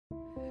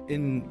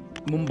In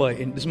Mumbai,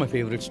 this is my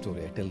favorite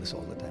story. I tell this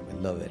all the time. I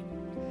love it.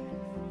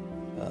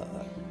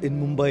 In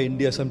Mumbai,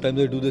 India, sometimes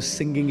I do this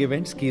singing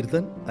events,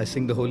 Kirtan. I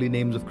sing the holy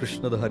names of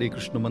Krishna, the Hare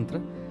Krishna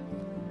mantra.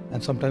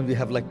 And sometimes we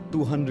have like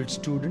 200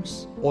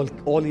 students,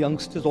 all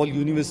youngsters, all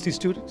university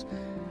students.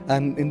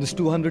 And in this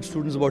 200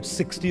 students, about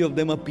 60 of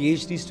them are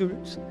PhD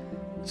students.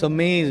 It's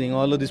amazing,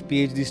 all of these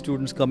PhD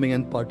students coming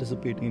and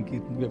participating in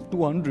Kirtan. We have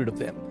 200 of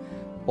them,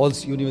 all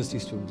university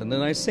students. And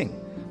then I sing.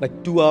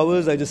 Like 2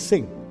 hours, I just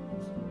sing.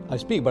 I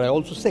speak, but I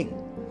also sing.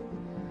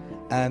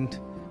 And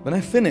when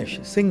I finish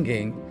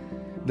singing,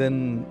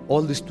 then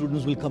all the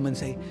students will come and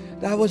say,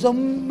 "That was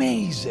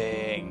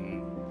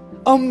amazing,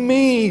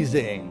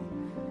 amazing."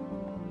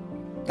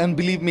 And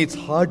believe me, it's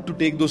hard to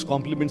take those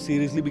compliments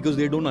seriously because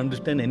they don't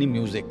understand any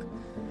music.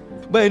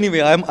 But anyway,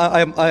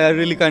 I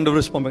really kind of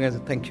respond back. I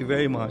say, "Thank you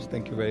very much,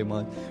 thank you very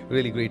much.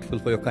 Really grateful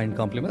for your kind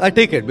compliment." I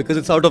take it because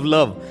it's out of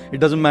love. It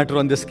doesn't matter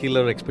on the skill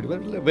or expertise.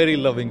 But very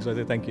loving, so I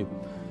say thank you.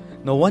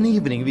 Now one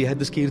evening we had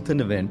this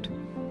Kirtan event,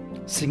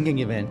 singing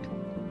event,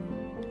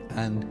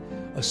 and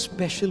a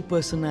special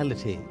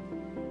personality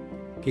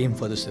came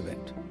for this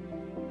event.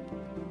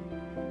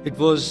 It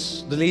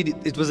was a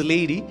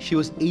lady. She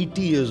was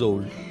 80 years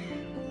old.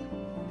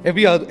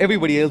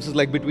 Everybody else is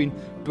like between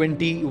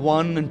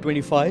 21 and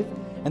 25.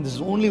 And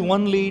there's only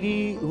one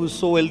lady who's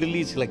so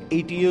elderly, she's like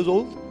 80 years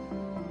old.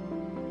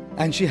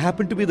 And she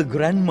happened to be the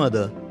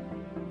grandmother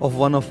of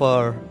one of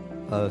our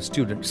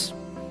students.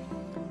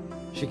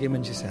 She came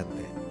and she sat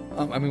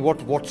there. I mean,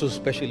 what's so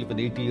special if an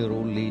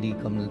 80-year-old lady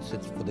comes and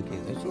sits for the case?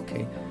 It's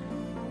okay.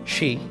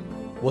 She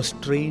was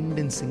trained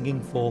in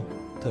singing for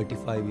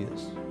 35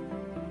 years.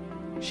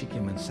 She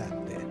came and sat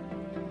there.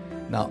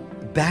 Now,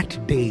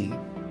 that day,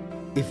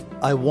 if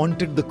I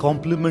wanted the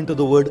compliment of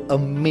the word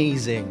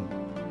amazing,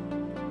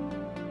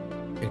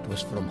 it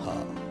was from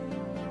her.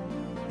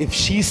 If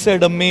she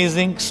said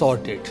amazing,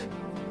 sorted.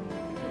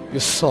 You're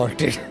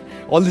sorted.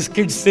 All these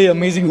kids say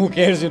amazing, who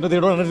cares? They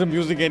don't understand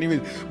music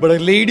anyways. But a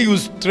lady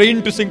who's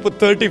trained to sing for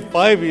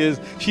 35 years,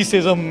 she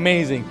says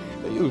amazing.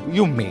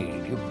 You made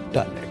it, you've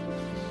done it.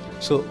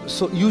 So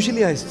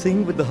usually I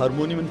sing with the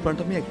harmonium in front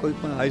of me. I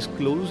keep my eyes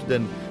closed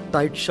and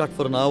tight shut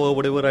for an hour or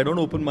whatever. I don't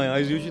open my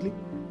eyes usually.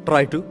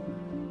 Try to.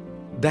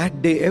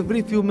 That day,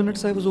 every few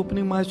minutes I was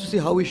opening my eyes to see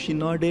how is she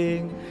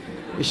nodding.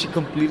 Is she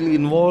completely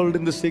involved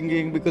in the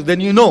singing? Because then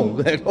you know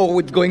that,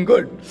 it's going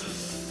good.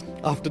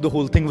 After the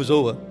whole thing was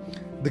over,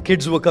 the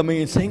kids were coming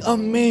and saying,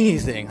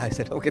 amazing. I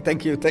said, okay,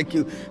 thank you.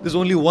 There's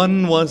only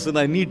one verse and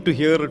I need to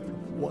hear it.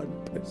 One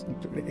person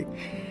today.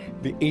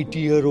 The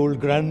 80-year-old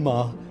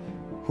grandma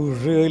who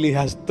really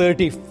has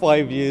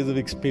 35 years of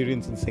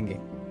experience in singing.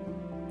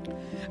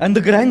 And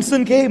the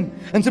grandson came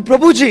and said,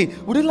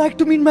 Prabhuji, would you like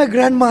to meet my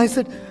grandma? I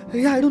said,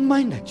 yeah, I don't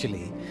mind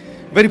actually.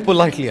 Very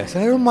politely, I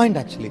said, I don't mind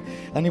actually.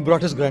 And he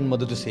brought his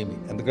grandmother to see me.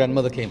 And the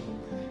grandmother came.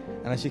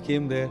 And as she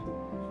came there,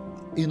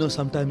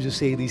 sometimes you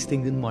say these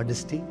things in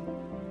modesty.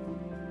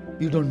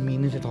 You don't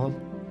mean it at all.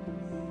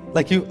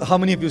 Like how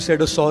many of you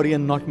said a sorry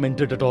and not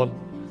meant it at all?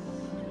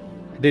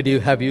 Did you?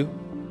 Have you?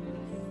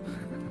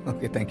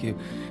 Okay, thank you.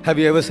 Have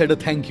you ever said a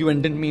thank you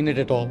and didn't mean it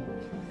at all?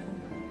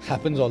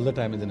 Happens all the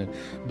time, isn't it?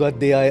 That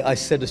day I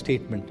said a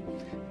statement.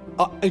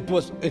 It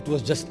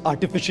was just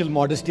artificial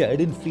modesty. I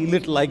didn't feel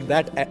it like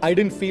that. I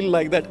didn't feel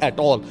like that at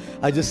all.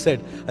 I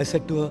said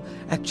to her,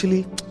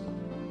 actually,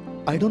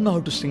 I don't know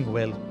how to sing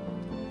well.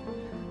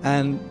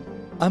 And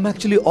I'm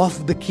actually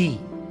off the key.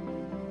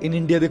 In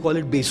India, they call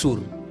it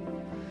Besur.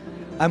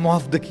 I'm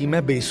off the key.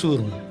 Main Besur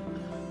hoon.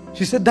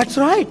 She said, that's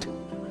right.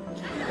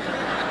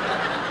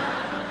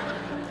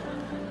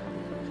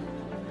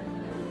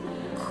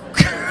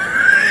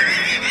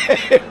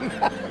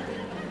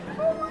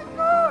 Oh my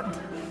God.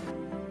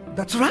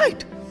 That's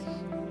right.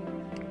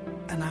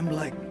 And I'm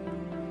like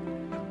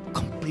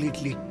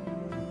completely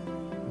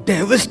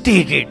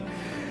devastated.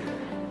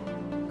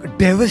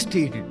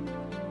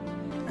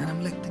 And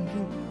I'm like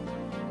thinking,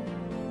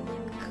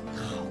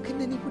 how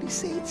can anybody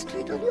say it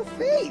straight on your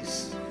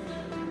face?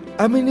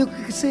 I mean, you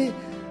can say,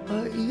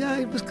 yeah,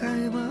 it was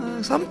kind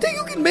of something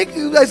you can make.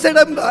 I said,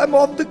 I'm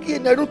off the key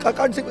and I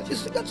can't sing. She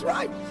said, that's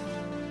right.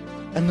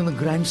 And then the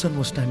grandson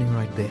was standing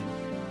right there.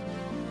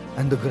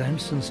 And the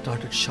grandson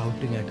started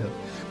shouting at her,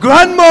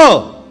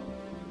 Grandma!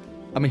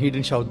 I mean, he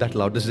didn't shout that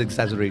loud. This is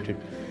exaggerated.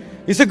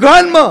 He said,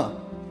 Grandma,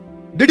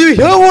 did you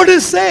hear what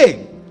he's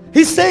saying?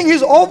 He's saying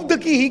he's off the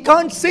key. He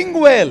can't sing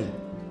well.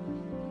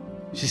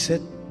 She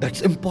said,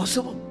 that's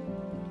impossible.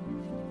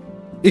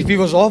 If he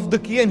was off the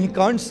key and he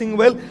can't sing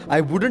well,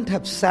 I wouldn't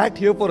have sat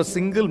here for a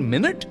single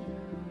minute.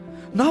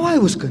 Now I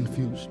was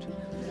confused.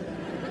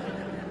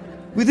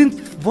 Within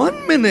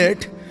 1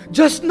 minute,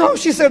 just now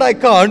she said I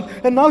can't,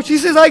 and now she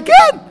says I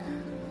can.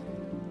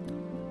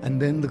 And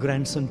then the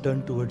grandson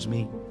turned towards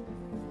me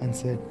and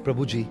said,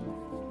 Prabhuji,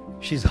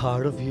 she's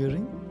hard of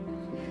hearing.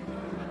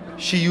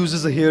 She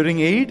uses a hearing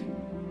aid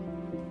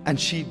and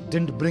she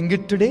didn't bring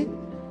it today.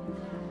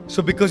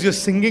 So because your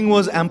singing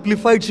was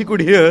amplified, she could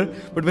hear,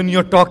 but when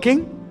you're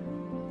talking,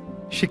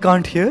 she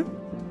can't hear.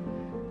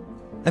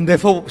 And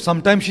therefore,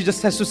 sometimes she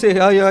just has to say,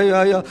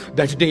 yeah.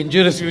 That's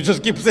dangerous. You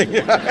just keep saying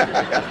to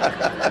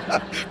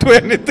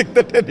anything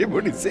that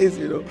anybody says,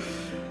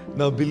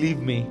 Now, believe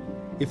me,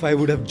 if I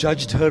would have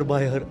judged her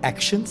by her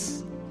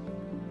actions,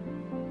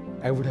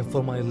 I would have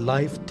for my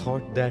life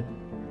thought that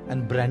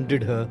and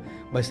branded her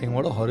by saying,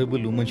 what a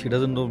horrible woman. She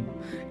doesn't know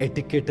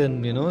etiquette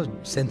and,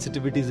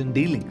 sensitivities in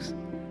dealings.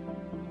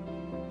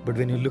 But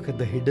when you look at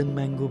the hidden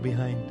mango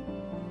behind,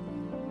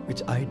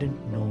 which I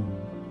didn't know,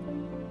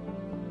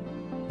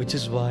 which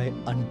is why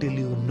until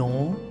you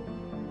know,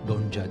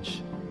 don't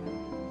judge.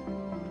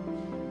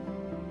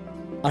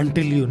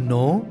 Until you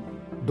know,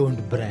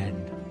 don't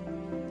brand.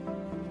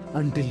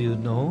 Until you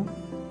know,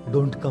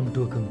 don't come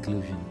to a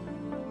conclusion.